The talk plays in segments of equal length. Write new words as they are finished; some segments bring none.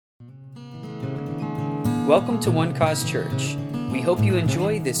Welcome to One Cause Church. We hope you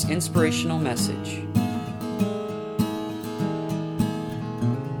enjoy this inspirational message.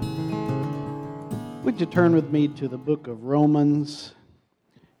 Would you turn with me to the book of Romans,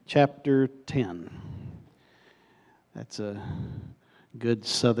 chapter 10. That's a good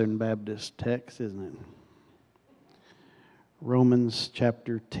Southern Baptist text, isn't it? Romans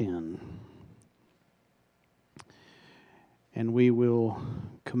chapter 10. And we will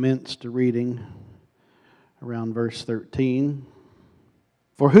commence the reading around verse 13.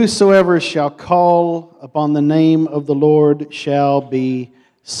 For whosoever shall call upon the name of the Lord shall be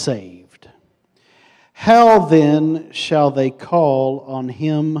saved. How then shall they call on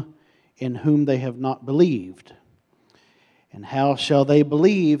him in whom they have not believed? And how shall they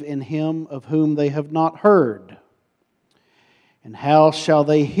believe in him of whom they have not heard? And how shall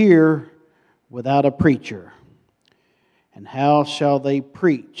they hear without a preacher? And how shall they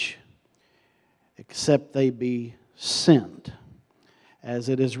preach except they be sent? As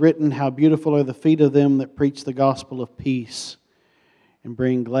it is written, how beautiful are the feet of them that preach the gospel of peace and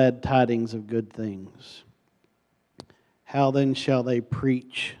bring glad tidings of good things. How then shall they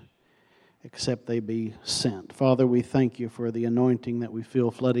preach except they be sent? Father, we thank you for the anointing that we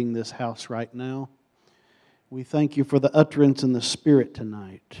feel flooding this house right now. We thank you for the utterance in the Spirit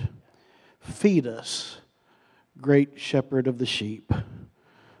tonight. Feed us, great shepherd of the sheep.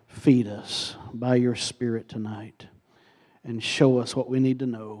 Feed us by your Spirit tonight and show us what we need to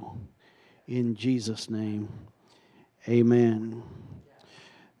know. In Jesus' name, amen.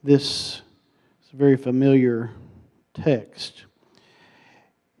 This is a very familiar text.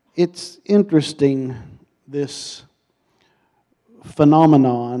 It's interesting, this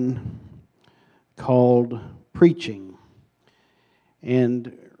phenomenon called preaching.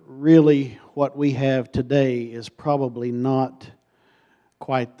 And really what we have today is probably not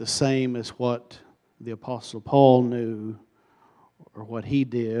quite the same as what the Apostle Paul knew or what he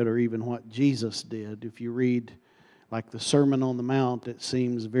did or even what Jesus did. If you read like the Sermon on the Mount, it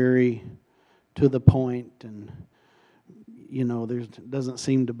seems very to the point, and there doesn't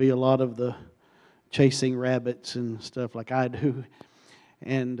seem to be a lot of the chasing rabbits and stuff like I do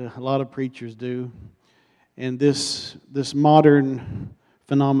and a lot of preachers do. And this modern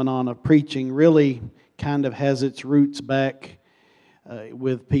phenomenon of preaching really kind of has its roots back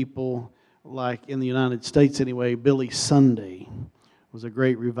with people like in the United States anyway. Billy Sunday was a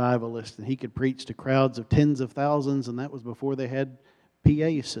great revivalist, and he could preach to crowds of tens of thousands, and that was before they had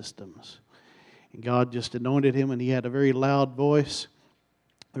PA systems. And God just anointed him, and he had a very loud voice.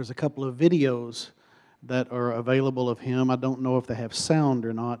 There's a couple of videos that are available of him. I don't know if they have sound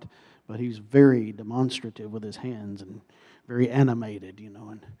or not, but he's very demonstrative with his hands and very animated,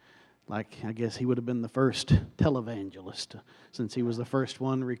 and like I guess he would have been the first televangelist since he was the first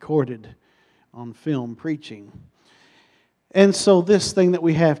one recorded on film preaching. And so this thing that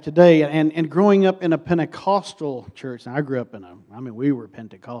we have today, and growing up in a Pentecostal church, and I grew up we were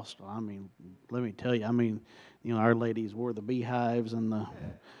Pentecostal. Let me tell you, our ladies wore the beehives and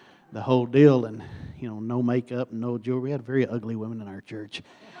the whole deal, and no makeup and no jewelry. We had very ugly women in our church.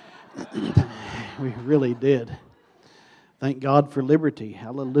 We really did. Thank God for liberty.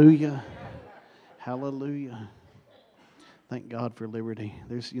 Hallelujah. Hallelujah. Thank God for liberty.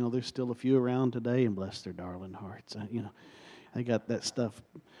 There's still a few around today, and bless their darling hearts. They got that stuff.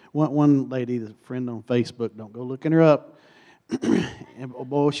 One lady, a friend on Facebook, don't go looking her up. And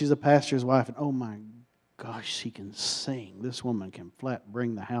boy, she's a pastor's wife, and oh my gosh, she can sing. This woman can flat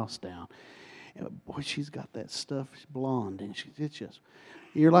bring the house down. And boy, she's got that stuff. She's blonde, and it's just.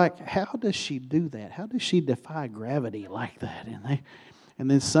 You're like, how does she do that? How does she defy gravity like that? And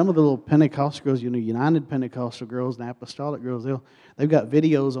then some of the little Pentecostal girls, United Pentecostal girls and Apostolic girls, they've got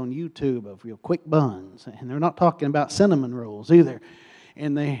videos on YouTube of quick buns, and they're not talking about cinnamon rolls either.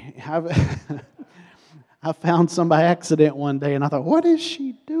 And I found some by accident one day, and I thought, what is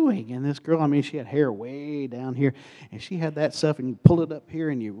she doing? And this girl, she had hair way down here, and she had that stuff, and you pull it up here,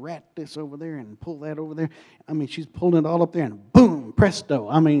 and you rat this over there, and pull that over there. She's pulling it all up there, and boom,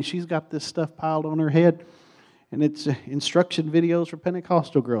 presto. She's got this stuff piled on her head, and it's instruction videos for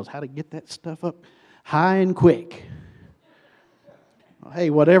Pentecostal girls, how to get that stuff up high and quick. Well,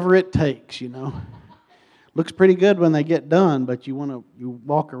 hey, whatever it takes, Looks pretty good when they get done, but you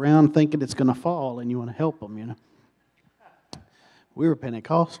walk around thinking it's going to fall, and you want to help them, We were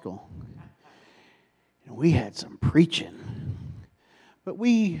Pentecostal, and we had some preaching. But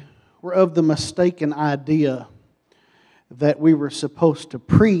we were of the mistaken idea that we were supposed to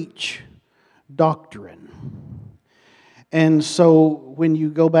preach doctrine. And so when you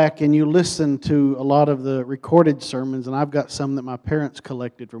go back and you listen to a lot of the recorded sermons, and I've got some that my parents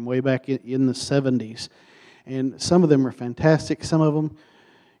collected from way back in the 70s, and some of them are fantastic. Some of them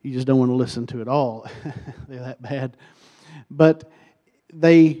you just don't want to listen to at all. They're that bad. But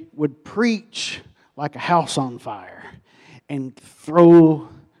they would preach like a house on fire and throw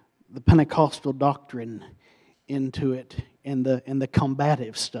the Pentecostal doctrine into it, and the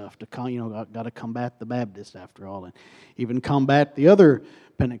combative stuff to got to combat the Baptists after all, and even combat the other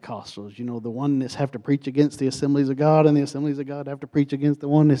Pentecostals. The oneness have to preach against the Assemblies of God, and the Assemblies of God have to preach against the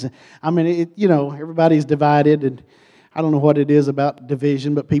oneness. I mean, everybody's divided, and I don't know what it is about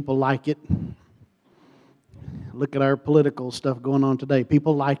division, but people like it. Look at our political stuff going on today.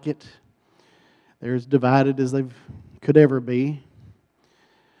 People like it. They're as divided as they could ever be.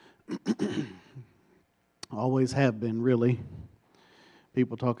 Always have been, really.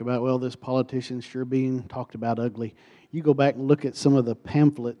 People talk about, well, this politician's sure being talked about ugly. You go back and look at some of the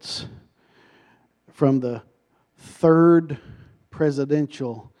pamphlets from the third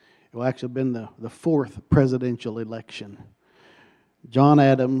presidential, well, actually been the fourth presidential election. John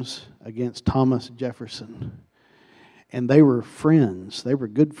Adams against Thomas Jefferson. And they were friends. They were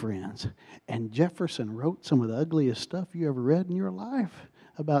good friends. And Jefferson wrote some of the ugliest stuff you ever read in your life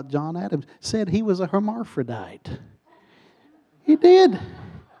about John Adams. Said he was a hermaphrodite. He did.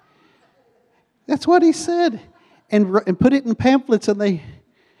 That's what he said. And put it in pamphlets, and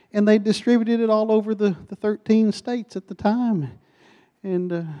they distributed it all over the 13 states at the time.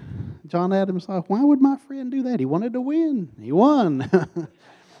 And John Adams thought, why would my friend do that? He wanted to win. He won.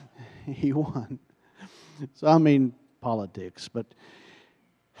 He won. So, I mean, politics, but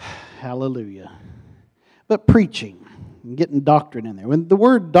hallelujah. But preaching, and getting doctrine in there. When the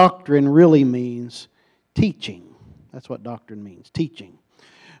word doctrine really means teaching. That's what doctrine means, teaching.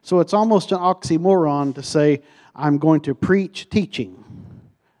 So it's almost an oxymoron to say, I'm going to preach teaching.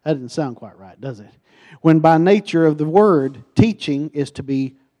 That doesn't sound quite right, does it? When by nature of the word, teaching is to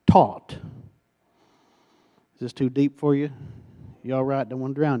be taught. Is this too deep for you? You all right? Don't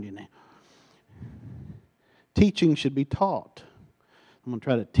want to drown you now. Teaching should be taught. I'm going to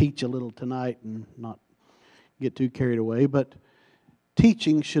try to teach a little tonight and not get too carried away, but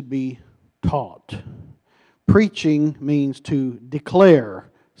teaching should be taught. Preaching means to declare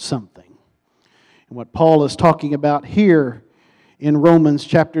something. And what Paul is talking about here in Romans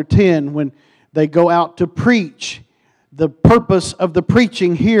chapter 10, when they go out to preach, the purpose of the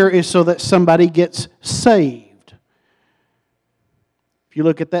preaching here is so that somebody gets saved. If you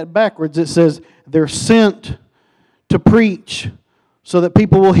look at that backwards, it says they're sent to preach so that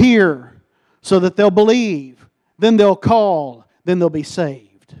people will hear, so that they'll believe, then they'll call, then they'll be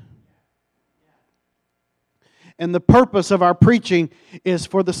saved. And the purpose of our preaching is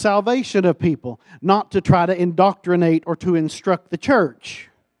for the salvation of people, not to try to indoctrinate or to instruct the church.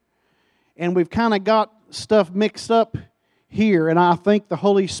 And we've kind of got stuff mixed up here, and I think the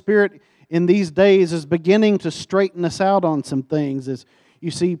Holy Spirit in these days is beginning to straighten us out on some things. As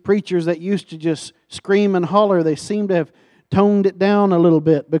you see preachers that used to just scream and holler, they seem to have toned it down a little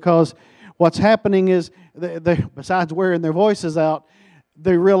bit, because what's happening is, they, besides wearing their voices out,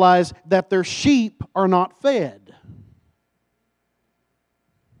 they realize that their sheep are not fed.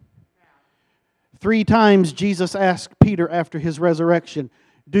 3 times Jesus asked Peter after His resurrection,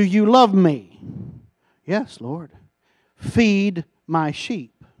 do you love me? Yes, Lord. Feed my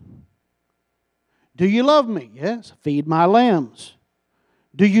sheep. Do you love me? Yes. Feed my lambs.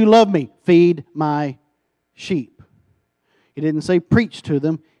 Do you love me? Feed my sheep. He didn't say preach to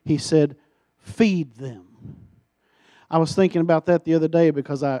them. He said feed them. I was thinking about that the other day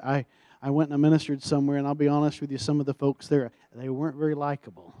because I went and I ministered somewhere, and I'll be honest with you, some of the folks there, they weren't very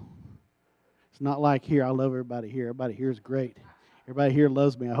likable. It's not like here. I love everybody here. Everybody here is great. Everybody here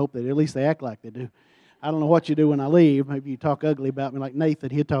loves me. I hope that at least they act like they do. I don't know what you do when I leave. Maybe you talk ugly about me like Nathan.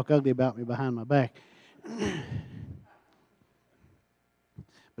 He'd talk ugly about me behind my back.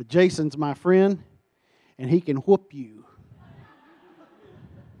 But Jason's my friend, and he can whoop you.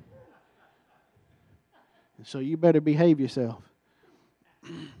 So you better behave yourself.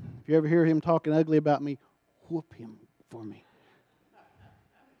 If you ever hear him talking ugly about me, whoop him for me.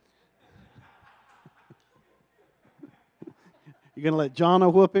 You going to let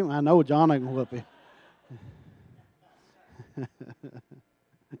Jonna whoop him? I know Jonna can whoop him.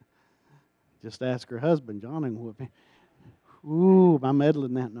 Just ask her husband. Jonna can whoop him. Ooh, am I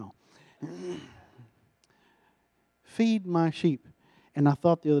meddling that? No. Feed my sheep. And I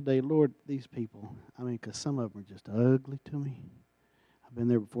thought the other day, Lord, these people, because some of them are just ugly to me. I've been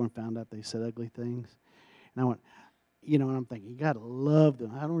there before and found out they said ugly things. And I went, and I'm thinking, you got to love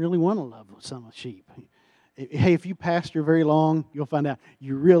them. I don't really want to love some sheep. Hey, if you pastor very long, you'll find out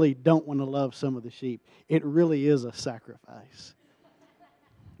you really don't want to love some of the sheep. It really is a sacrifice.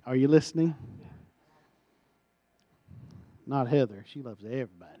 Are you listening? Not Heather. She loves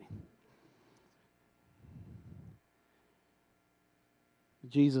everybody.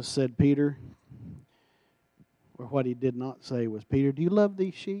 Jesus said, Peter, or what he did not say was, Peter, do you love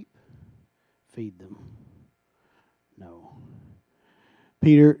these sheep? Feed them. No.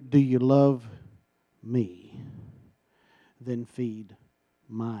 Peter, do you love me? Then feed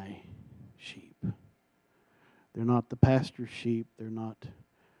my sheep. They're not the pastor's sheep. They're not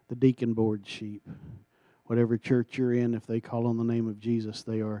the deacon board sheep. Whatever church you're in, if they call on the name of Jesus,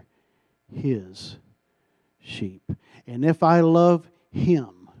 they are His sheep. And if I love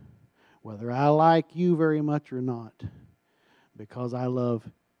Him, whether I like you very much or not, because I love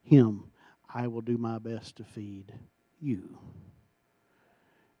Him, I will do my best to feed you.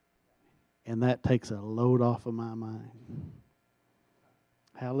 And that takes a load off of my mind.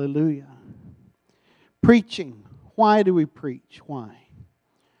 Hallelujah. Preaching. Why do we preach? Why?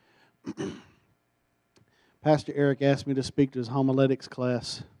 Pastor Eric asked me to speak to his homiletics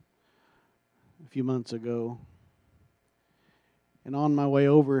class a few months ago. And on my way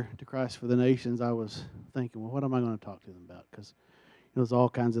over to Christ for the Nations, I was thinking, well, what am I going to talk to them about? Because there's all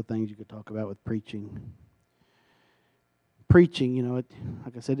kinds of things you could talk about with preaching. Preaching,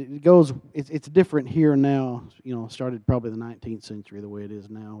 like I said, it's different here now. Started probably the 19th century the way it is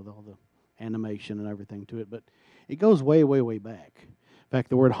now with all the animation and everything to it. But it goes way, way, way back. In fact,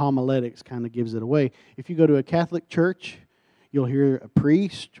 the word homiletics kind of gives it away. If you go to a Catholic church, you'll hear a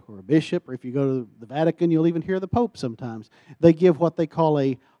priest or a bishop, or if you go to the Vatican, you'll even hear the Pope sometimes. They give what they call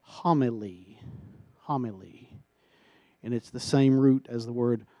a homily. Homily. And it's the same root as the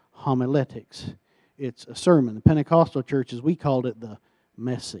word homiletics. It's a sermon. The Pentecostal churches, we called it the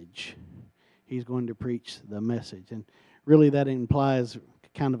message. He's going to preach the message. And really that implies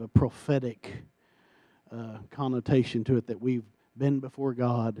kind of a prophetic connotation to it, that we've been before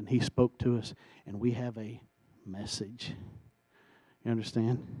God and He spoke to us and we have a message. You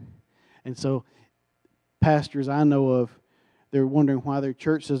understand? And so pastors I know of, they're wondering why their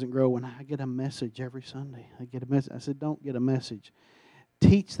church doesn't grow when I get a message every Sunday. I get a message. I said, don't get a message.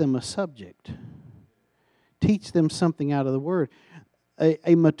 Teach them a subject. Teach them something out of the Word.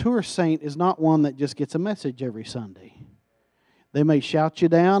 A mature saint is not one that just gets a message every Sunday. They may shout you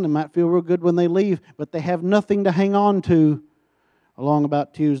down and might feel real good when they leave, but they have nothing to hang on to along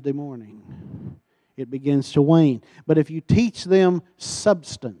about Tuesday morning. It begins to wane. But if you teach them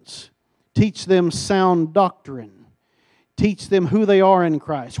substance, teach them sound doctrine, teach them who they are in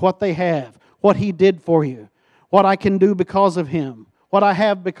Christ, what they have, what He did for you, what I can do because of Him, what I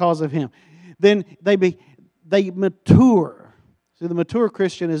have because of Him, then they mature. See, the mature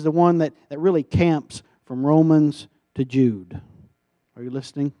Christian is the one that really camps from Romans to Jude. Are you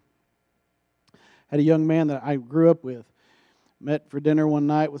listening? Had a young man that I grew up with. Met for dinner one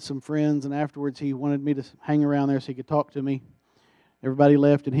night with some friends, and afterwards he wanted me to hang around there so he could talk to me. Everybody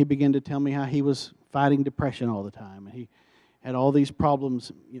left, and he began to tell me how he was fighting depression all the time. And he had all these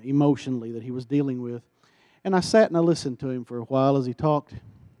problems emotionally that he was dealing with. And I sat and I listened to him for a while as he talked.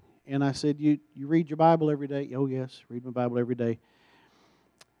 And I said, you read your Bible every day? Oh, yes, read my Bible every day.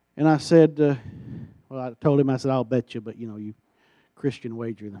 And I said, I told him, I said, I'll bet you, but you Christian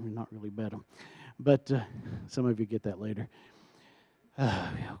wager them, you're not really bet them. But some of you get that later.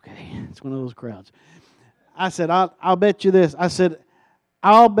 Okay, it's one of those crowds. I said, I'll bet you this. I said,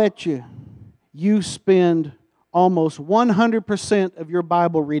 I'll bet you spend almost 100% of your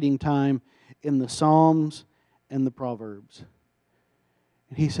Bible reading time in the Psalms and the Proverbs.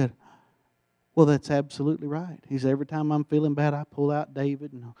 And he said, well, that's absolutely right. He said, every time I'm feeling bad, I pull out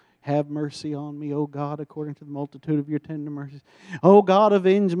David and have mercy on me, O God, according to the multitude of your tender mercies. O God,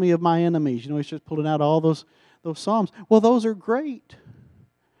 avenge me of my enemies. He's just pulling out all those Psalms. Well, those are great.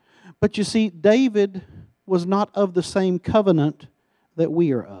 But you see, David was not of the same covenant that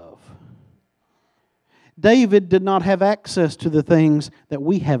we are of. David did not have access to the things that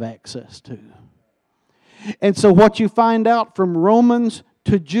we have access to. And so what you find out from Romans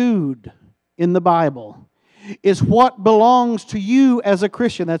to Jude in the Bible is what belongs to you as a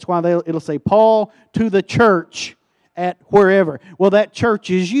Christian. That's why it'll say, Paul to the church at wherever. Well, that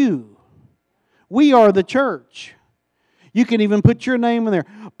church is you. We are the church. You can even put your name in there.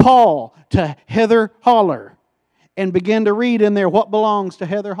 Paul to Heather Holler. And begin to read in there what belongs to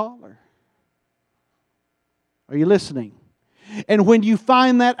Heather Holler. Are you listening? And when you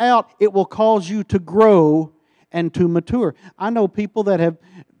find that out, it will cause you to grow and to mature. I know people that have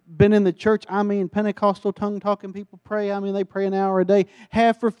been in the church, Pentecostal tongue-talking people pray. They pray an hour a day,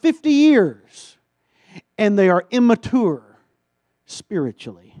 have for 50 years. And they are immature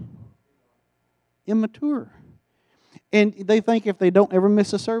spiritually. Immature. And they think if they don't ever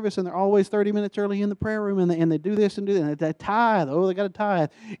miss a service and they're always 30 minutes early in the prayer room and they do this and do that, and they tithe, oh, they got to tithe,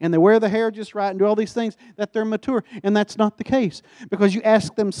 and they wear the hair just right and do all these things, that they're mature. And that's not the case. Because you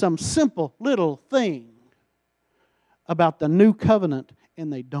ask them some simple little thing about the new covenant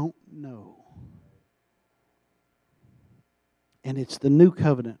and they don't know. And it's the new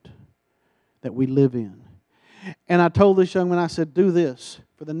covenant that we live in. And I told this young man, I said, do this.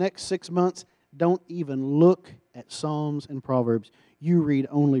 For the next 6 months, don't even look at Psalms and Proverbs. You read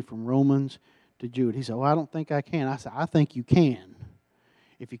only from Romans to Jude. He said, well, I don't think I can. I said, I think you can.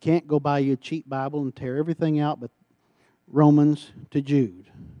 If you can't, go buy you a cheap Bible and tear everything out but Romans to Jude.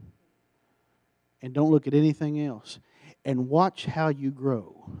 And don't look at anything else. And watch how you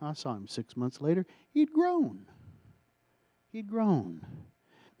grow. I saw him 6 months later. He'd grown. He'd grown.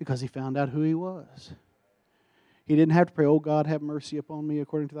 Because he found out who he was. He didn't have to pray, oh God, have mercy upon me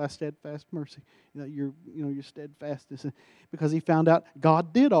according to thy steadfast mercy. Your steadfastness. Because he found out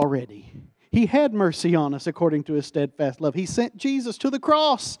God did already. He had mercy on us according to his steadfast love. He sent Jesus to the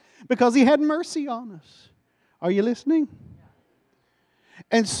cross because he had mercy on us. Are you listening?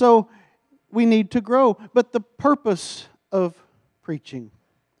 And so we need to grow. But the purpose of preaching.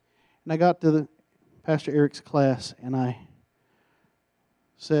 And I got to Pastor Eric's class and I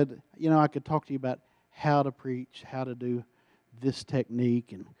said, I could talk to you about how to preach, how to do this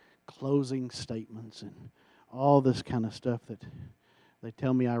technique and closing statements and all this kind of stuff that they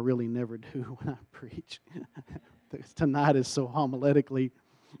tell me I really never do when I preach. Tonight is so homiletically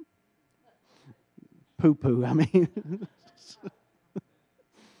poo-poo. I mean,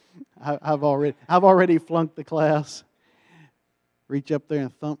 I've already flunked the class. Reach up there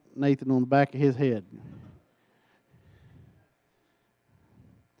and thump Nathan on the back of his head.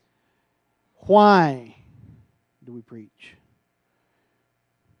 Why do we preach?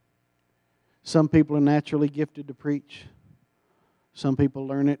 Some people are naturally gifted to preach. Some people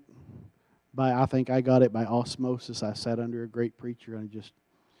learn it I think I got it by osmosis. I sat under a great preacher and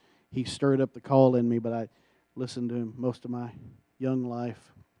he stirred up the call in me, but I listened to him most of my young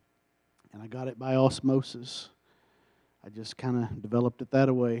life. And I got it by osmosis. I just kind of developed it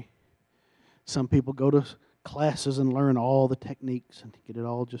that way. Some people go to classes and learn all the techniques and get it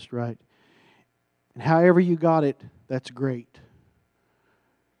all just right. And however you got it, that's great.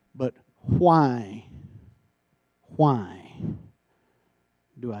 But why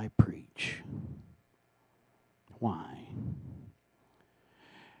do I preach? Why?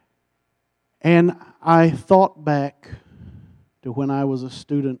 And I thought back to when I was a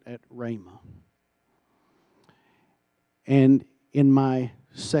student at Rhema. And in my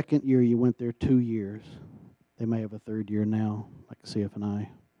second year, you went there 2 years. They may have a third year now, like CF&I.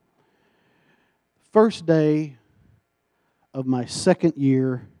 First day of my second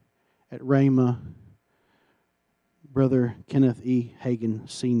year at Rhema, Brother Kenneth E. Hagin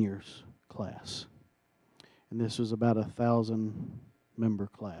Sr.'s class. And this was about 1,000-member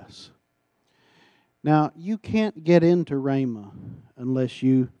class. Now, you can't get into Rhema unless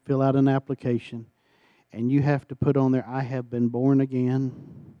you fill out an application and you have to put on there, I have been born again.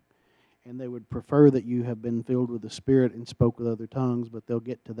 And they would prefer that you have been filled with the Spirit and spoke with other tongues, but they'll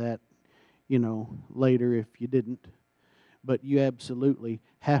get to that later if you didn't. But you absolutely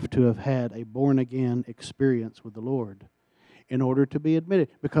have to have had a born-again experience with the Lord in order to be admitted.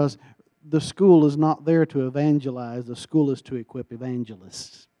 Because the school is not there to evangelize. The school is to equip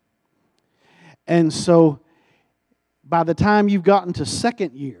evangelists. And so, by the time you've gotten to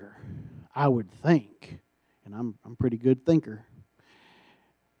second year, I would think, and I'm a pretty good thinker,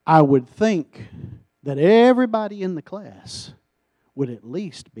 I would think that everybody in the class would at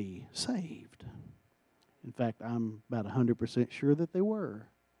least be saved. In fact, I'm about 100% sure that they were.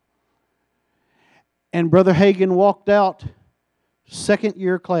 And Brother Hagin walked out second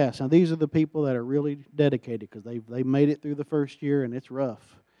year class. Now, these are the people that are really dedicated because they made it through the first year and it's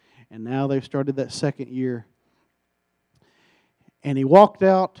rough. And now they've started that second year. And he walked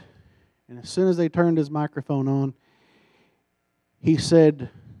out, and as soon as they turned his microphone on, he said,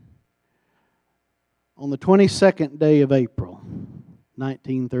 on the 22nd day of April,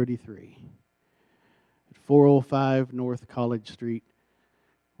 1933, at 405 North College Street,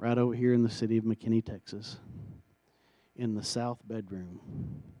 right over here in the city of McKinney, Texas, in the south bedroom,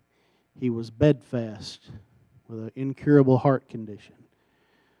 he was bedfast with an incurable heart condition,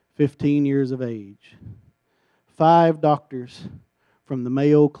 15 years of age. 5 doctors from the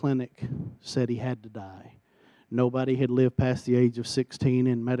Mayo Clinic said he had to die. Nobody had lived past the age of 16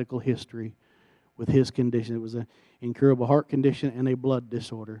 in medical history with his condition. It was an incurable heart condition and a blood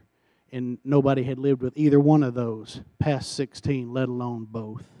disorder. And nobody had lived with either one of those past 16, let alone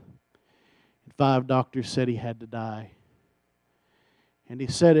both. 5 doctors said he had to die. And he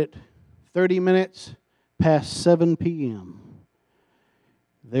said it 30 minutes past 7 p.m.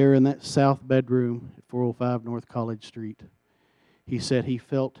 there in that south bedroom at 405 North College Street. He said he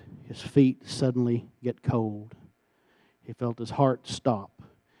felt his feet suddenly get cold. He felt his heart stop.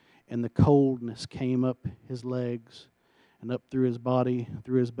 And the coldness came up his legs and up through his body,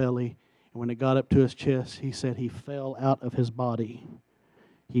 through his belly. And when it got up to his chest, he said he fell out of his body.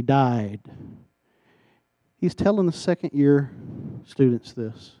 He died. He's telling the second-year students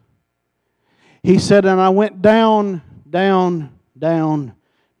this. He said, and I went down, down, down,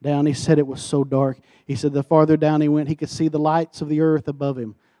 down. He said it was so dark. He said the farther down he went, he could see the lights of the earth above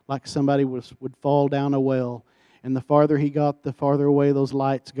him, like somebody would fall down a well. And the farther he got, the farther away those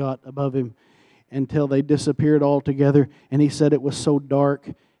lights got above him until they disappeared altogether. And he said it was so dark.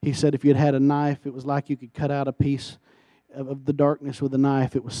 He said if you'd had a knife, it was like you could cut out a piece of the darkness with a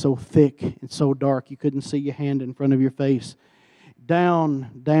knife. It was so thick and so dark you couldn't see your hand in front of your face.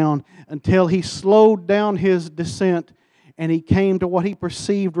 Down, down, until he slowed down his descent and he came to what he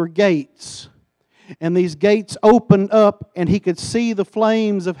perceived were gates. And these gates opened up and he could see the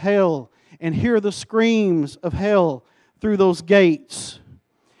flames of hell and hear the screams of hell through those gates.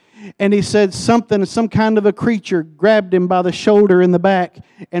 And he said some kind of a creature grabbed him by the shoulder in the back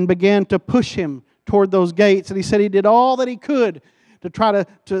and began to push him toward those gates. And he said he did all that he could to try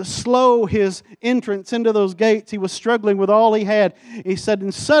to slow his entrance into those gates. He was struggling with all he had. He said,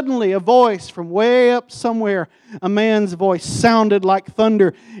 and suddenly a voice from way up somewhere, a man's voice, sounded like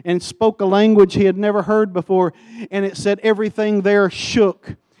thunder and spoke a language he had never heard before. And it said everything there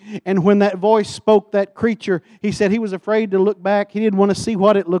shook. And when that voice spoke, that creature, he said he was afraid to look back. He didn't want to see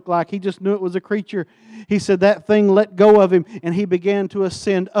what it looked like. He just knew it was a creature. He said that thing let go of him, and he began to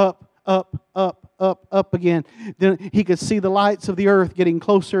ascend up, up, up, up, up again. Then he could see the lights of the earth getting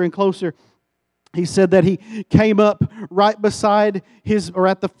closer and closer. He said that he came up right beside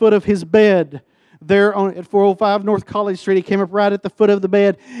at the foot of his bed. There at 405 North College Street, he came up right at the foot of the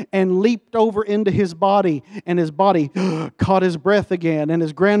bed and leaped over into his body. And his body caught his breath again. And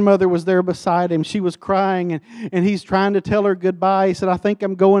his grandmother was there beside him. She was crying, and he's trying to tell her goodbye. He said, I think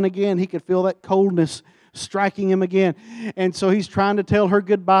I'm going again. He could feel that coldness striking him again. And so he's trying to tell her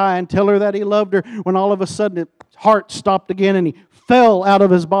goodbye and tell her that he loved her, when all of a sudden his heart stopped again and he fell out of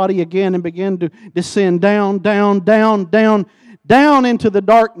his body again and began to descend down, down, down, down, down into the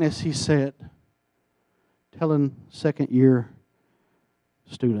darkness, he said. Telling second-year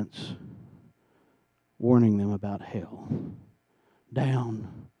students, warning them about hell.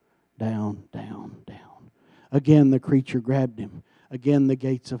 Down, down, down, down. Again, the creature grabbed him. Again, the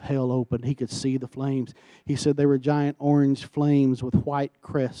gates of hell opened. He could see the flames. He said they were giant orange flames with white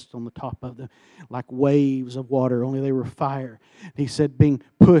crests on the top of them, like waves of water, only they were fire. He said being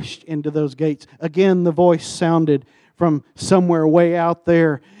pushed into those gates. Again, the voice sounded from somewhere way out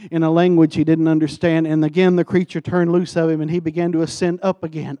there in a language he didn't understand. And again, the creature turned loose of him and he began to ascend up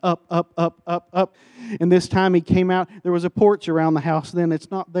again, up, up, up, up, up. And this time he came out. There was a porch around the house then. It's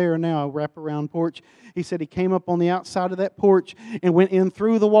not there now, a wraparound porch. He said he came up on the outside of that porch and went in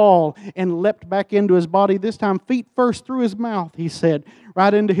through the wall and leapt back into his body. This time feet first through his mouth, he said,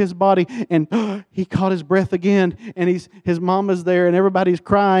 right into his body. And he caught his breath again. And his mama's there and everybody's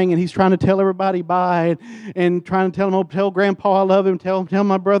crying. And he's trying to tell everybody bye and trying to tell them, oh, tell Grandpa I love him. Tell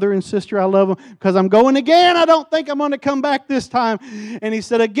my brother and sister I love them because I'm going again. I don't think I'm going to come back this time. And he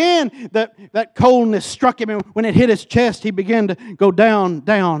said again that coldness struck him. And when it hit his chest, he began to go down,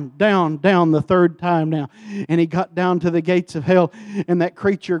 down, down, down the third time now. And he got down to the gates of hell. And that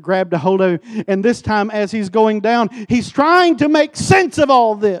creature grabbed a hold of him. And this time as he's going down, he's trying to make sense of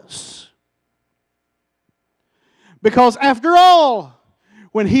all this. Because after all,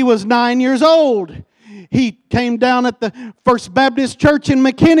 when he was 9 years old, he came down at the First Baptist Church in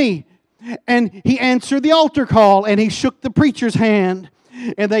McKinney and he answered the altar call and he shook the preacher's hand.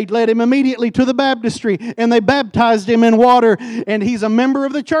 And they led him immediately to the baptistry and they baptized him in water. And he's a member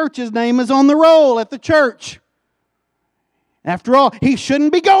of the church. His name is on the roll at the church. After all, he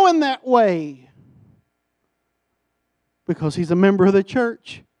shouldn't be going that way because he's a member of the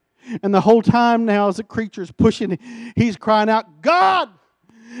church. And the whole time now as the creature's pushing, he's crying out, God,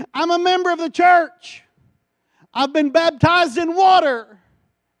 I'm a member of the church. I've been baptized in water.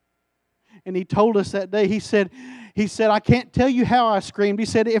 And he told us that day, he said, I can't tell you how I screamed. He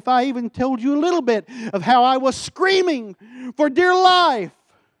said, if I even told you a little bit of how I was screaming for dear life,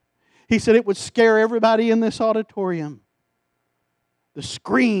 he said it would scare everybody in this auditorium. The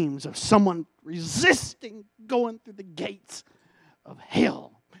screams of someone resisting going through the gates of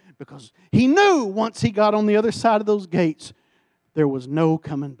hell because he knew once he got on the other side of those gates, there was no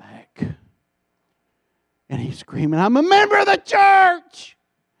coming back. And he's screaming, I'm a member of the church.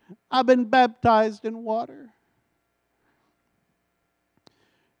 I've been baptized in water.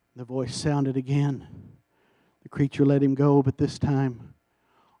 The voice sounded again. The creature let him go, but this time,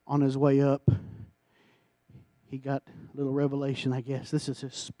 on his way up, he got a little revelation, I guess. This is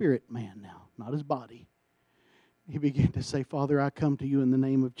his spirit man now, not his body. He began to say, Father, I come to you in the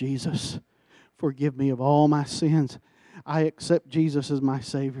name of Jesus. Forgive me of all my sins. I accept Jesus as my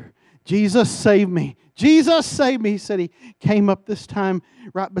Savior. Jesus, save me. Jesus, save me. He said he came up this time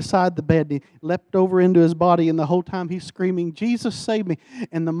right beside the bed. He leapt over into his body, and the whole time he's screaming, Jesus, save me.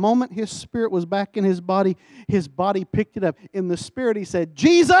 And the moment his spirit was back in his body picked it up. In the spirit, he said,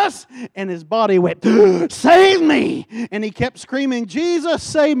 Jesus! And his body went, save me! And he kept screaming, Jesus,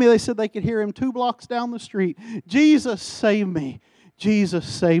 save me. They said they could hear him 2 blocks down the street. Jesus, save me. Jesus,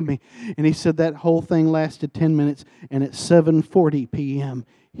 save me. And he said that whole thing lasted 10 minutes, and at 7:40 p.m.,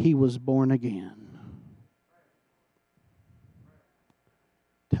 he was born again.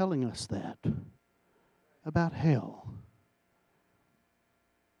 Telling us that about hell.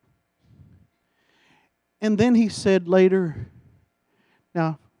 And then he said later,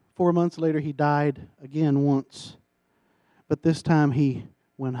 now 4 months later he died again once, but this time he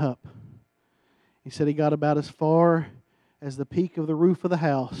went up. He said he got about as far as the peak of the roof of the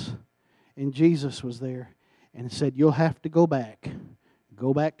house, and Jesus was there and said, you'll have to go back.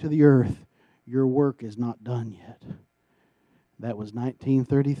 Go back to the earth. Your work is not done yet. That was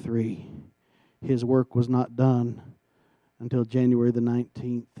 1933. His work was not done until January the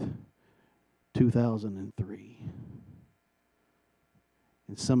 19th, 2003.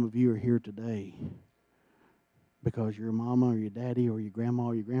 And some of you are here today because your mama or your daddy or your grandma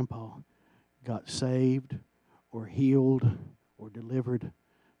or your grandpa got saved or healed or delivered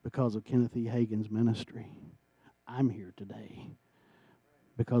because of Kenneth E. Hagin's ministry. I'm here today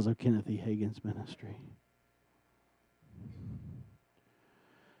because of Kenneth E. Hagin's ministry.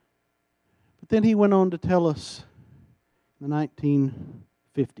 But then he went on to tell us in the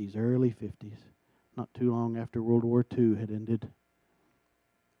 1950s, early 50s, not too long after World War II had ended,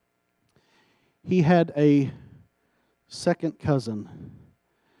 he had a second cousin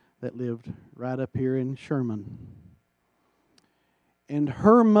that lived right up here in Sherman. And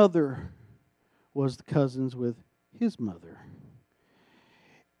her mother was the cousins with his mother.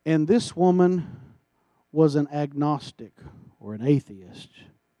 And this woman was an agnostic or an atheist,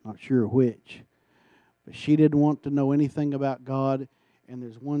 not sure which. But she didn't want to know anything about God. And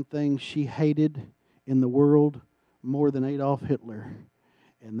there's one thing she hated in the world more than Adolf Hitler,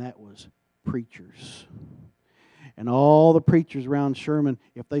 and that was preachers. And all the preachers around Sherman,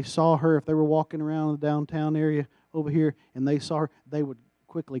 if they saw her, if they were walking around the downtown area over here and they saw her, they would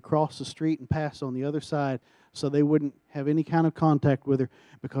quickly cross the street and pass on the other side so they wouldn't have any kind of contact with her,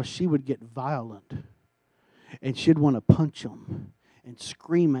 because she would get violent and she'd want to punch them and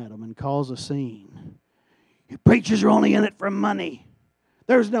scream at them and cause a scene. You preachers are only in it for money.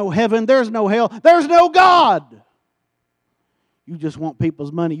 There's no heaven, there's no hell, there's no God. You just want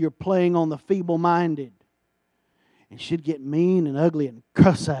people's money. You're playing on the feeble-minded. And she'd get mean and ugly and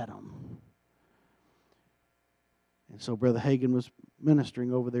cuss at them. And so Brother Hagin was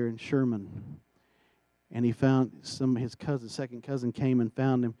ministering over there in Sherman. And he found his cousin, second cousin, came and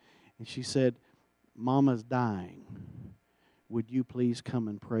found him. And she said, Mama's dying. Would you please come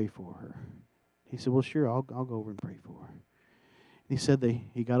and pray for her? He said, well, sure, I'll go over and pray for her. And he said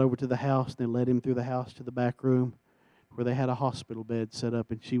he got over to the house, and they led him through the house to the back room where they had a hospital bed set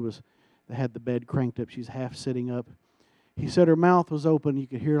up, and they had the bed cranked up. She's half sitting up. He said her mouth was open. You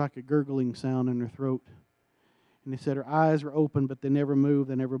could hear like a gurgling sound in her throat. And he said her eyes were open, but they never moved.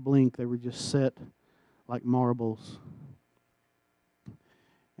 They never blinked. They were just set like marbles.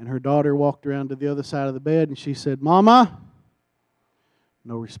 And her daughter walked around to the other side of the bed, and she said, Mama.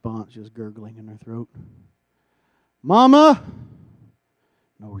 No response, just gurgling in her throat. Mama.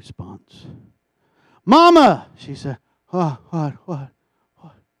 No response. Mama, she said, what?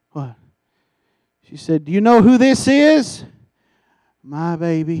 She said, do you know who this is? My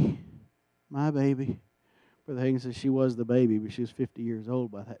baby. Brother Hagin said she was the baby, but she was 50 years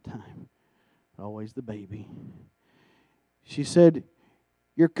old by that time. Always the baby. She said,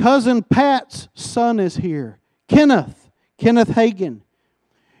 your cousin Pat's son is here. Kenneth Hagin.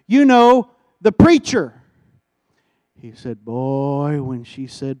 You know, the preacher. He said, boy, when she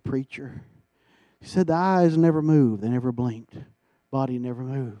said preacher, he said the eyes never moved. They never blinked. Body never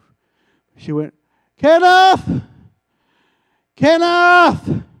moved. She went, Kenneth,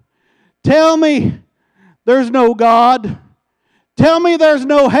 tell me there's no God. Tell me there's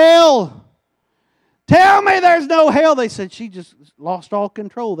no hell. Tell me there's no hell. They said she just lost all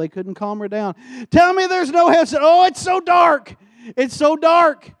control. They couldn't calm her down. Tell me there's no hell. I said, oh, it's so dark. It's so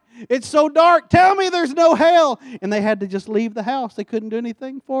dark. It's so dark. Tell me there's no hell. And they had to just leave the house. They couldn't do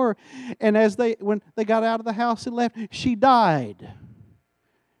anything for her. And when they got out of the house and left, she died.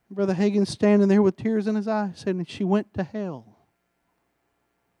 Brother Hagin's standing there with tears in his eyes, saying she went to hell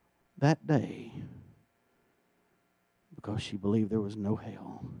that day because she believed there was no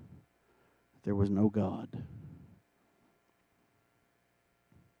hell. There was no God.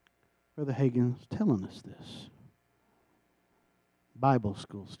 Brother Hagin's telling us this. Bible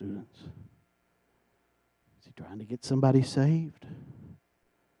school students. Is he trying to get somebody saved?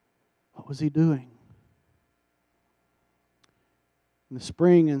 What was he doing? In the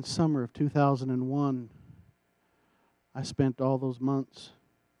spring and summer of 2001, I spent all those months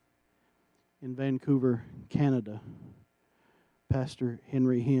in Vancouver, Canada. Pastor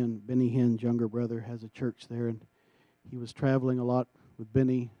Henry Hinn, Benny Hinn's younger brother, has a church there, and he was traveling a lot with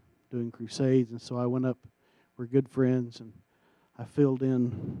Benny doing crusades, and so I went up. We're good friends, and I filled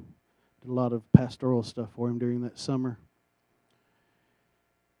in, did a lot of pastoral stuff for him during that summer.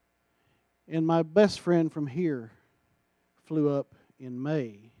 And my best friend from here flew up in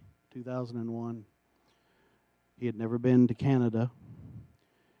May 2001. He had never been to Canada,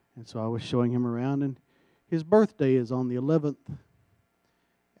 and so I was showing him around, and his birthday is on the 11th.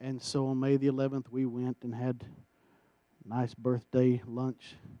 And so on May the 11th, we went and had a nice birthday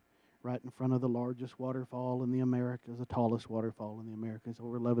lunch right in front of the largest waterfall in the Americas, the tallest waterfall in the Americas,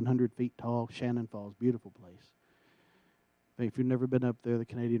 over 1,100 feet tall, Shannon Falls, beautiful place. If you've never been up there, the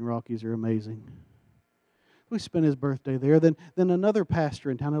Canadian Rockies are amazing. We spent his birthday there. Then another pastor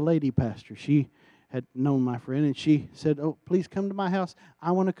in town, a lady pastor, she had known my friend, and she said, oh, please come to my house.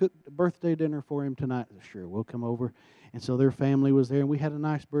 I want to cook a birthday dinner for him tonight. I said, sure, we'll come over. And so their family was there, and we had a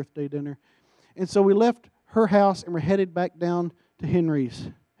nice birthday dinner. And so we left her house, and we're headed back down to Henry's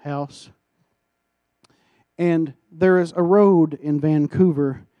house. And there is a road in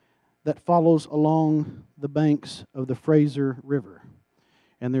Vancouver that follows along the banks of the Fraser River.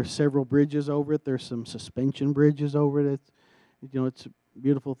 And there's several bridges over it. There's some suspension bridges over it. It's a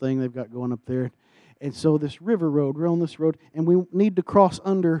beautiful thing they've got going up there. And so this river road, we're on this road, and we need to cross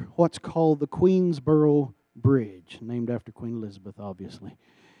under what's called the Queensboro Bridge, named after Queen Elizabeth, obviously.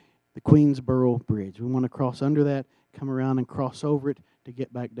 The Queensboro Bridge. We want to cross under that, come around and cross over it to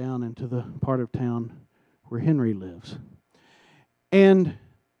get back down into the part of town where Henry lives. And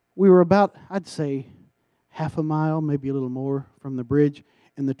we were about, I'd say, half a mile, maybe a little more from the bridge,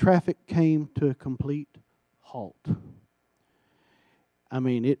 and the traffic came to a complete halt. I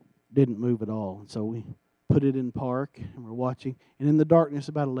mean, it didn't move at all. And so we put it in park, and we're watching. And in the darkness,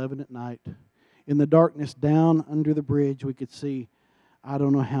 about 11 at night, in the darkness down under the bridge, we could see, I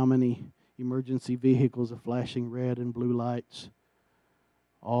don't know how many emergency vehicles of flashing red and blue lights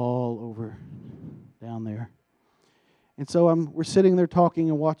all over down there. And so we're sitting there talking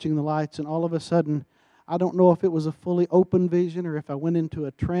and watching the lights, and all of a sudden, I don't know if it was a fully open vision or if I went into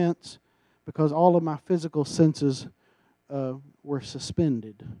a trance, because all of my physical senses were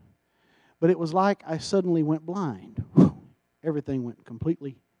suspended. But it was like I suddenly went blind. Everything went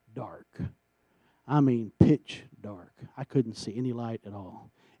completely dark. I mean, pitch dark. I couldn't see any light at all.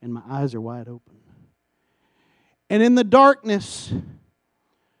 And my eyes are wide open. And in the darkness,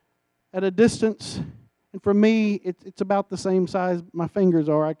 at a distance, and for me, it's about the same size my fingers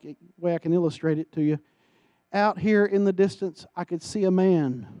are, the way I can illustrate it to you. Out here in the distance, I could see a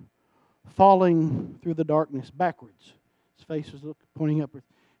man falling through the darkness backwards. His face was pointing upward.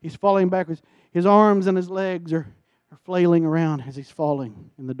 He's falling backwards. His arms and his legs are flailing around as he's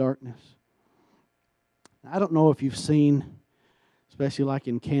falling in the darkness. Now, I don't know if you've seen, especially like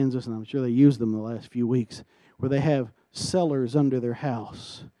in Kansas, and I'm sure they used them the last few weeks, where they have cellars under their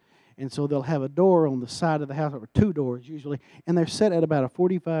house. And so they'll have a door on the side of the house, or two doors usually, and they're set at about a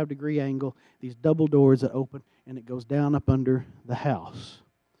 45-degree angle, these double doors that open, and it goes down up under the house.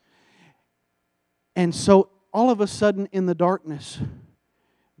 And so all of a sudden in the darkness,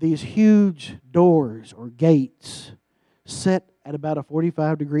 these huge doors or gates set at about a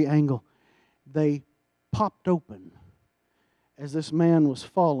 45-degree angle, they popped open as this man was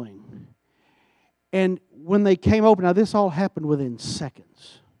falling. And when they came open, now this all happened within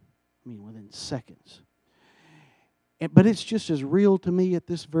seconds. I mean, within seconds. But it's just as real to me at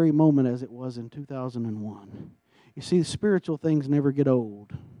this very moment as it was in 2001. You see, the spiritual things never get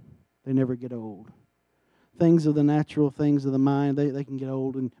old. They never get old. Things of the natural, things of the mind, they can get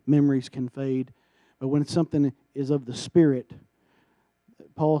old and memories can fade. But when something is of the Spirit,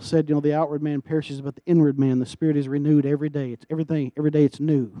 Paul said, the outward man perishes, but the inward man, the spirit is renewed every day. It's everything, every day it's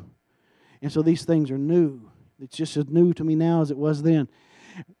new. And so these things are new. It's just as new to me now as it was then.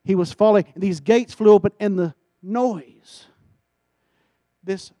 He was falling, and these gates flew open, and the noise,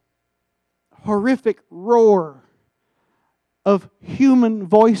 this horrific roar of human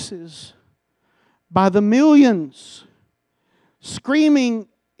voices by the millions, screaming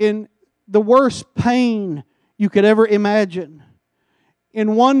in the worst pain you could ever imagine.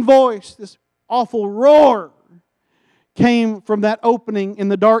 In one voice, this awful roar came from that opening in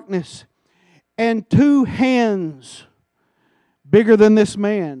the darkness. And two hands, bigger than this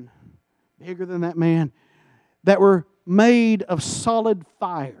man, bigger than that man, that were made of solid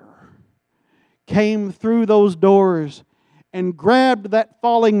fire, came through those doors and grabbed that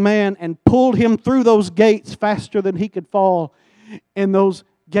falling man and pulled him through those gates faster than he could fall. And those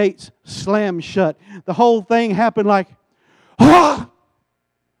gates slammed shut. The whole thing happened like, ah!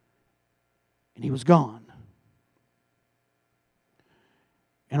 And he was gone.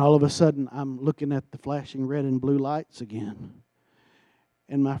 And all of a sudden, I'm looking at the flashing red and blue lights again.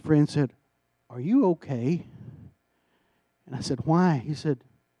 And my friend said, "Are you okay?" And I said, "Why?" He said,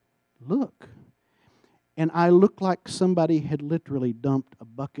 "Look." And I looked like somebody had literally dumped a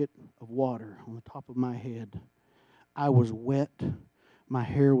bucket of water on the top of my head. I was wet. My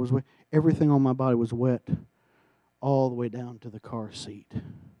hair was wet. Everything on my body was wet, all the way down to the car seat.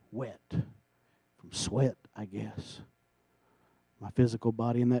 Wet. From sweat, I guess. My physical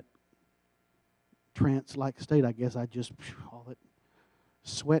body in that trance-like state, I guess all that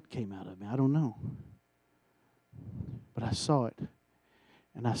sweat came out of me. I don't know. But I saw it.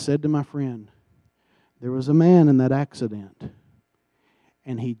 And I said to my friend, there was a man in that accident,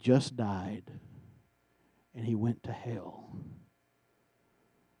 and he just died, and he went to hell.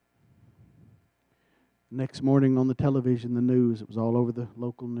 Next morning on the television, the news, it was all over the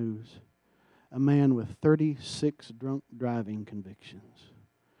local news. A man with 36 drunk driving convictions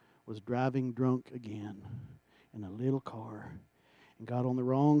was driving drunk again in a little car and got on the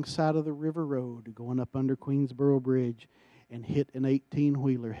wrong side of the river road going up under Queensboro Bridge and hit an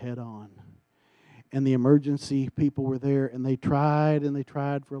 18-wheeler head on. And the emergency people were there, and they tried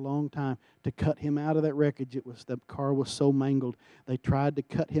for a long time to cut him out of that wreckage. The car was so mangled. They tried to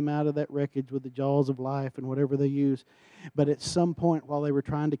cut him out of that wreckage with the jaws of life and whatever they used. But at some point, while they were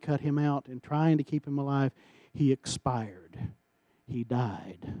trying to cut him out and trying to keep him alive, he expired. He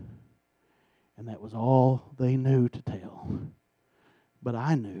died. And that was all they knew to tell. But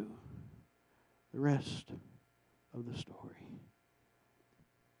I knew the rest of the story.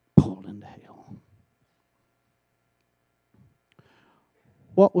 Pulled into hell.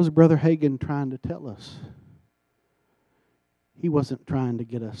 What was Brother Hagin trying to tell us? He wasn't trying to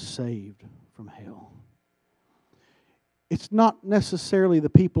get us saved from hell. It's not necessarily the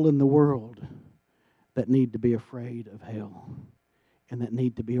people in the world that need to be afraid of hell and that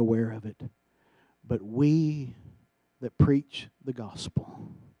need to be aware of it, but we that preach the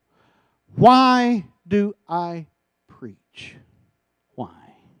gospel. Why do I preach?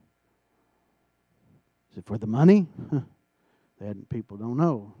 Why? Is it for the money? People don't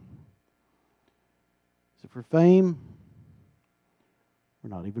know. Is it for fame?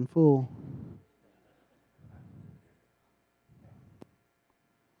 We're not even full.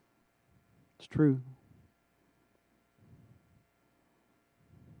 It's true.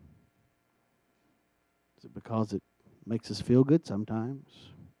 Is it because it makes us feel good sometimes?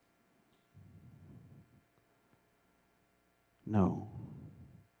 No.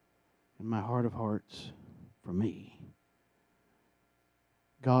 In my heart of hearts, for me,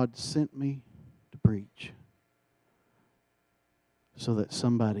 God sent me to preach so that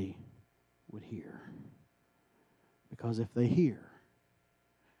somebody would hear. Because if they hear,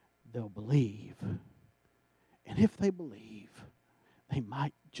 they'll believe. And if they believe, they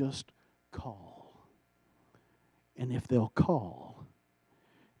might just call. And if they'll call,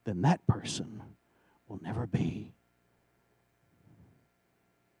 then that person will never be.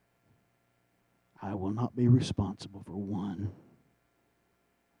 I will not be responsible for one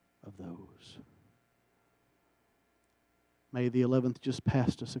of those. May the 11th just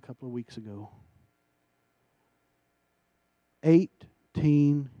passed us a couple of weeks ago.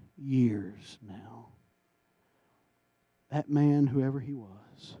 18 years now. That man, whoever he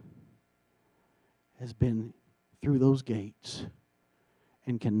was, has been through those gates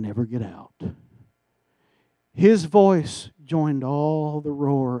and can never get out. His voice joined all the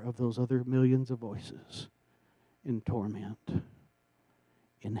roar of those other millions of voices in torment,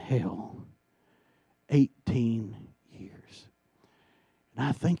 in hell. 18 years. And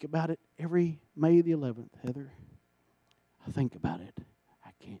I think about it every May the 11th, Heather. I think about it. I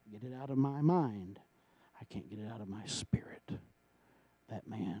it out of my mind. I can't get it out of my spirit. That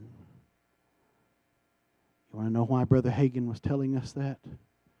man. You want to know why Brother Hagin was telling us that?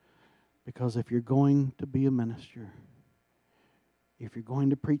 Because if you're going to be a minister, if you're going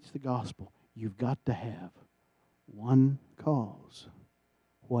to preach the gospel, you've got to have one cause.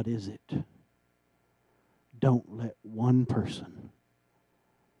 What is it? Don't let one person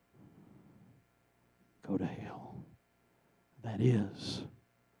go to hell. That is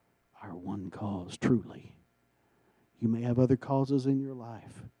our one cause, truly. You may have other causes in your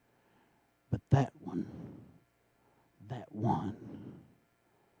life, but that one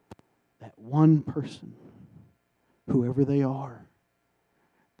person, whoever they are,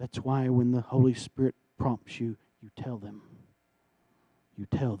 that's why when the Holy Spirit prompts you, you tell them. You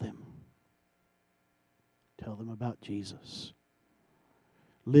tell them. Tell them about Jesus.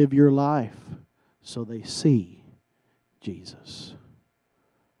 Live your life so they see Jesus.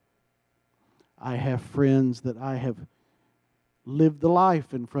 I have friends that I have lived the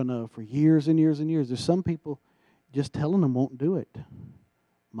life in front of for years and years and years. There's some people, just telling them won't do it.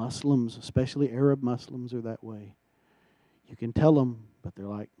 Muslims, especially Arab Muslims, are that way. You can tell them, but they're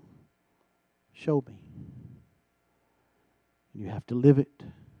like, show me. You have to live it.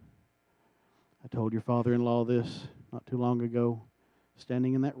 I told your father-in-law this not too long ago,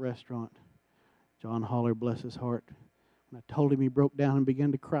 standing in that restaurant. John Holler, bless his heart. When I told him, he broke down and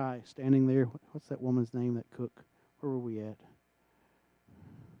began to cry, standing there. What's that woman's name, that cook? Where were we at?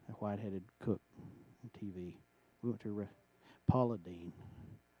 That white-headed cook on TV. We went to Paula Deen.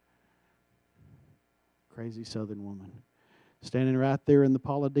 Crazy Southern woman. Standing right there in the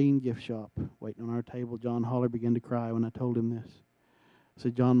Paula Deen gift shop, waiting on our table, John Holler began to cry when I told him this. I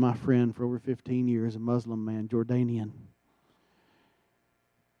said, John, my friend for over 15 years, a Muslim man, Jordanian.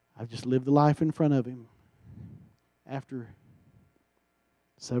 I've just lived the life in front of him. After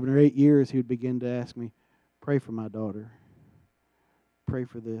 7 or 8 years, he would begin to ask me, pray for my daughter. Pray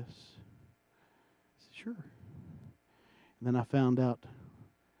for this. I said, sure. And then I found out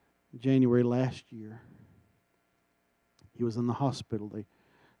January last year, he was in the hospital.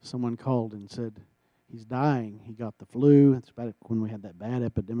 Someone called and said, he's dying. He got the flu. It's about when we had that bad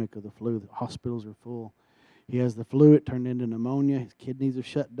epidemic of the flu. The hospitals are full. He has the flu. It turned into pneumonia. His kidneys are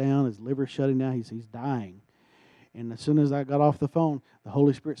shut down. His liver's shutting down. He's dying. And as soon as I got off the phone, the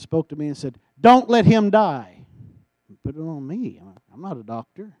Holy Spirit spoke to me and said, don't let him die. Put it on me. I'm not a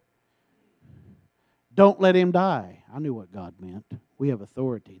doctor. Don't let him die. I knew what God meant. We have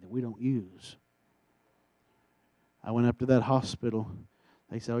authority that we don't use. I went up to that hospital.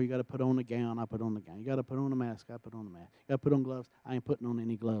 They said, oh, you got to put on a gown. I put on the gown. You got to put on a mask. I put on a mask. You got to put on gloves. I ain't putting on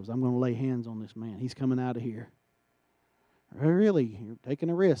any gloves. I'm going to lay hands on this man. He's coming out of here. Really? You're taking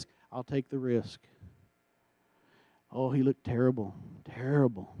a risk. I'll take the risk. Oh, he looked terrible.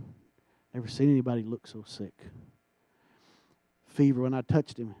 Terrible. Never seen anybody look so sick. Fever, when I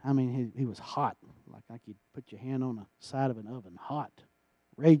touched him, I mean, he was hot. Like you'd put your hand on the side of an oven. Hot.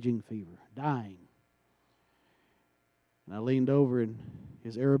 Raging fever. Dying. And I leaned over, and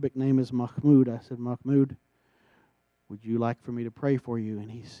his Arabic name is Mahmoud. I said, Mahmoud, would you like for me to pray for you? And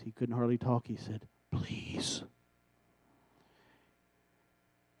he couldn't hardly talk. He said, please.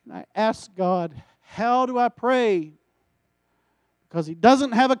 And I asked God, how do I pray? Because he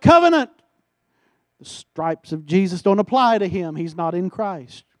doesn't have a covenant. The stripes of Jesus don't apply to him. He's not in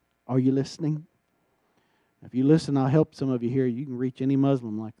Christ. Are you listening? If you listen, I'll help some of you here. You can reach any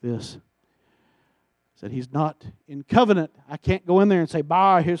Muslim like this. Said he's not in covenant. I can't go in there and say,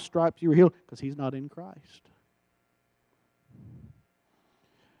 by his stripes you were healed, because he's not in Christ.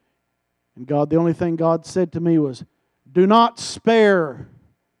 And God, the only thing God said to me was, do not spare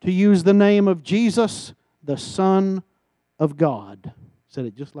to use the name of Jesus, the Son of God. Said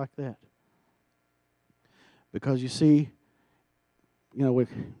it just like that. Because you see, with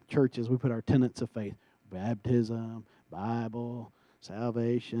churches, we put our tenets of faith. Baptism, Bible,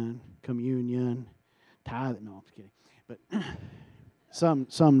 salvation, communion, tithe. No, I'm just kidding. But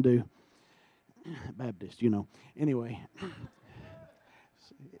some do. Baptist, Anyway,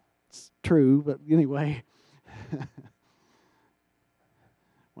 it's true, but anyway.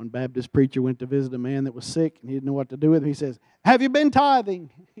 One Baptist preacher went to visit a man that was sick, and he didn't know what to do with him. He says, have you been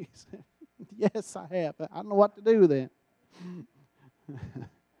tithing? He said, yes, I have. I don't know what to do then.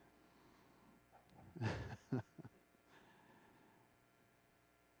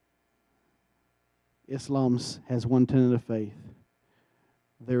 Islam has one tenet of faith.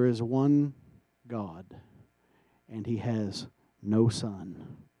 There is one God, and He has no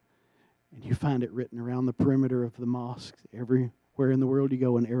son. And you find it written around the perimeter of the mosque, everywhere in the world you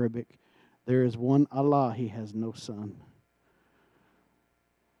go in Arabic. There is one Allah, He has no son.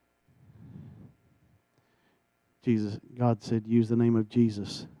 God said, use the name of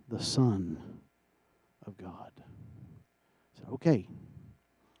Jesus, the Son of God. I said, okay.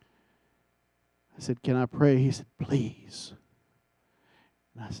 I said, can I pray? He said, please.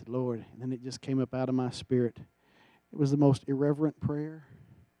 And I said, Lord, and then it just came up out of my spirit. It was the most irreverent prayer.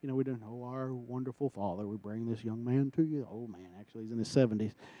 You know, we don't know, our wonderful Father, we bring this young man to you. The old man, actually, he's in his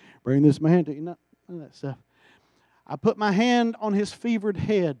 70s. Bring this man to you. None of that stuff. I put my hand on his fevered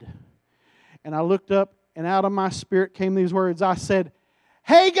head, and I looked up, and out of my spirit came these words. I said,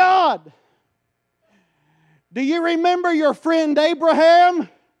 hey, God, do you remember your friend Abraham?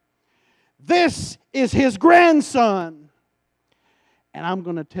 This is his grandson. And I'm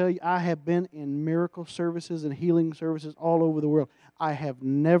going to tell you, I have been in miracle services and healing services all over the world. I have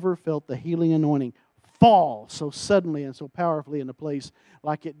never felt the healing anointing fall so suddenly and so powerfully in a place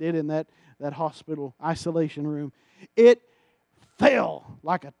like it did in that hospital isolation room. It fell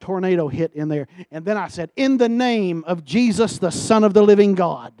like a tornado hit in there. And then I said, in the name of Jesus, the Son of the living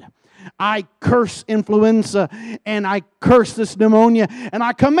God, I curse influenza and I curse this pneumonia and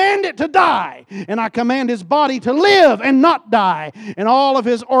I command it to die, and I command his body to live and not die, and all of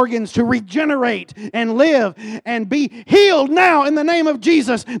his organs to regenerate and live and be healed now in the name of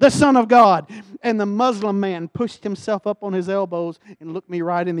Jesus, the Son of God. And the Muslim man pushed himself up on his elbows and looked me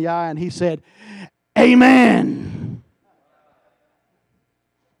right in the eye, and he said, amen.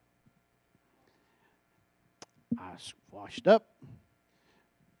 I washed up,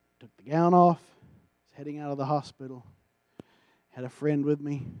 took the gown off, was heading out of the hospital, had a friend with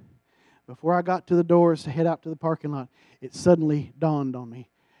me. Before I got to the doors to head out to the parking lot, it suddenly dawned on me,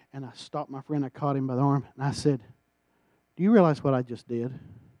 and I stopped my friend. I caught him by the arm, and I said, do you realize what I just did?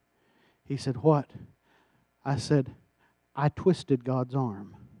 He said, what? I said, I twisted God's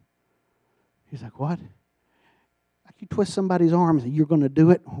arm. He's like, what? Like you twist somebody's arm and you're going to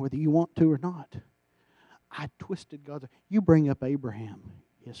do it whether you want to or not. I twisted God's arm. You bring up Abraham,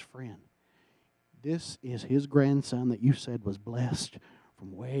 his friend. This is his grandson that you said was blessed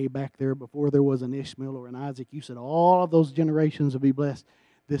from way back there before there was an Ishmael or an Isaac. You said all of those generations will be blessed.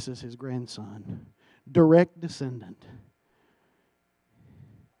 This is his grandson, direct descendant.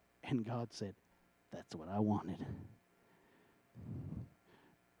 And God said, that's what I wanted.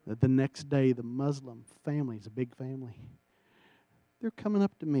 The next day, the Muslim family is a big family. They're coming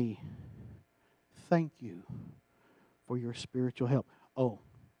up to me. Thank you for your spiritual help. Oh,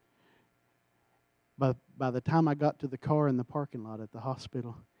 by the time I got to the car in the parking lot at the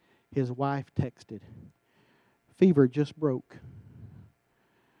hospital, his wife texted, fever just broke.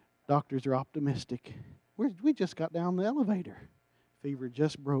 Doctors are optimistic. We just got down the elevator. Fever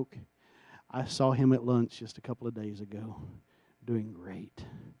just broke. I saw him at lunch just a couple of days ago. Doing great.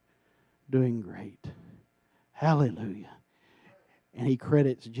 Doing great. Hallelujah. And he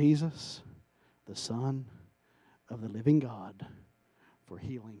credits Jesus, the Son of the living God, for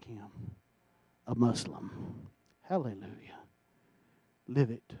healing him. A Muslim. Hallelujah. Live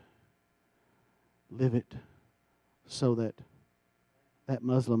it. Live it so that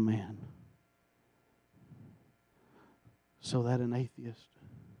Muslim man, so that an atheist,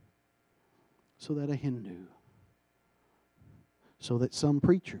 so that a Hindu, so that some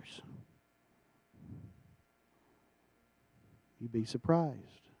preachers, you'd be surprised,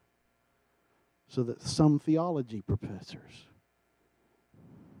 so that some theology professors,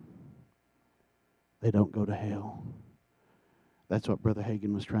 they don't go to hell. That's what Brother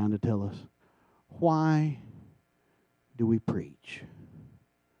Hagin was trying to tell us. Why do we preach?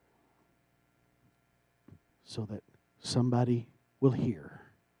 So that somebody will hear,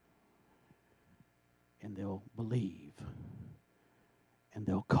 and they'll believe, and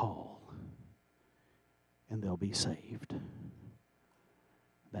they'll call, and they'll be saved.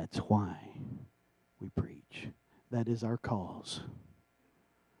 That's why we preach. That is our cause.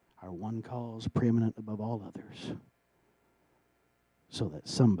 Our one cause preeminent above all others. So that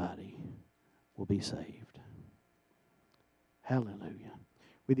somebody will be saved. Hallelujah.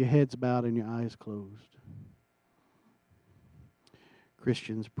 With your heads bowed and your eyes closed.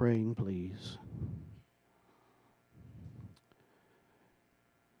 Christians praying, please.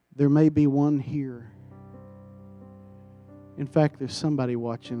 There may be one here. In fact, there's somebody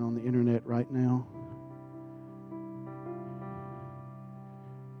watching on the internet right now.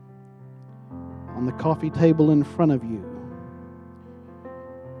 On the coffee table in front of you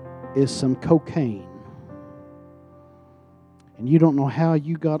is some cocaine. And you don't know how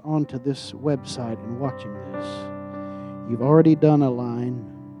you got onto this website and watching this. You've already done a line,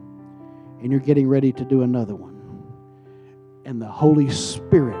 and you're getting ready to do another one. And the Holy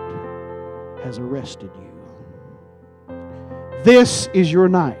Spirit has arrested you. This is your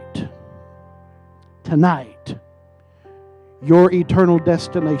night. Tonight your eternal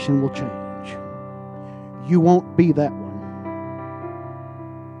destination will change. You won't be that one.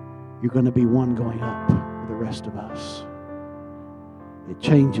 You're going to be one going up with the rest of us. It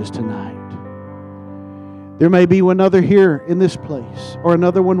changes tonight. There may be one other here in this place or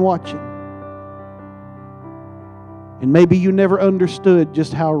another one watching. And maybe you never understood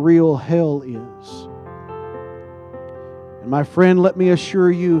just how real hell is. And my friend, let me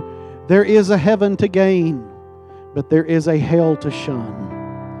assure you, there is a heaven to gain, but there is a hell to shun.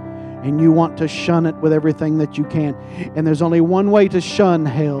 And you want to shun it with everything that you can. And there's only one way to shun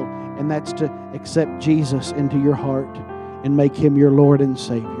hell, and that's to accept Jesus into your heart and make Him your Lord and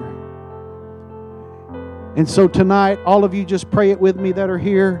Savior. And so tonight, all of you just pray it with me that are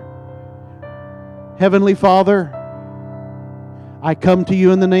here. Heavenly Father, I come to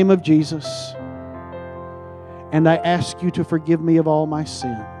you in the name of Jesus, and I ask you to forgive me of all my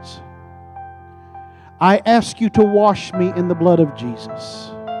sins. I ask you to wash me in the blood of Jesus.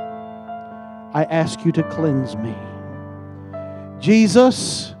 I ask you to cleanse me.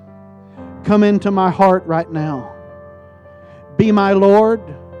 Jesus, come into my heart right now. Be my Lord.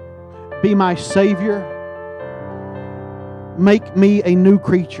 Be my Savior. Make me a new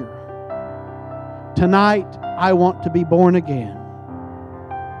creature. Tonight, I want to be born again.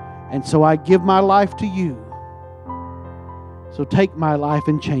 And so I give my life to you. So take my life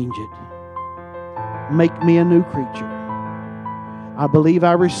and change it. Make me a new creature. I believe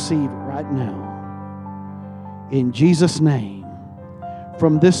I receive it right now. In Jesus' name,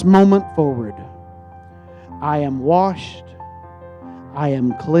 from this moment forward, I am washed, I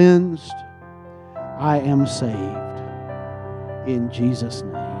am cleansed, I am saved. In Jesus'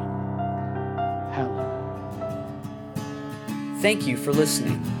 name. Hallelujah. Thank you for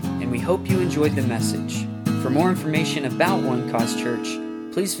listening, and we hope you enjoyed the message. For more information about One Cause Church,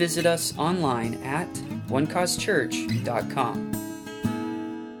 please visit us online at onecausechurch.com.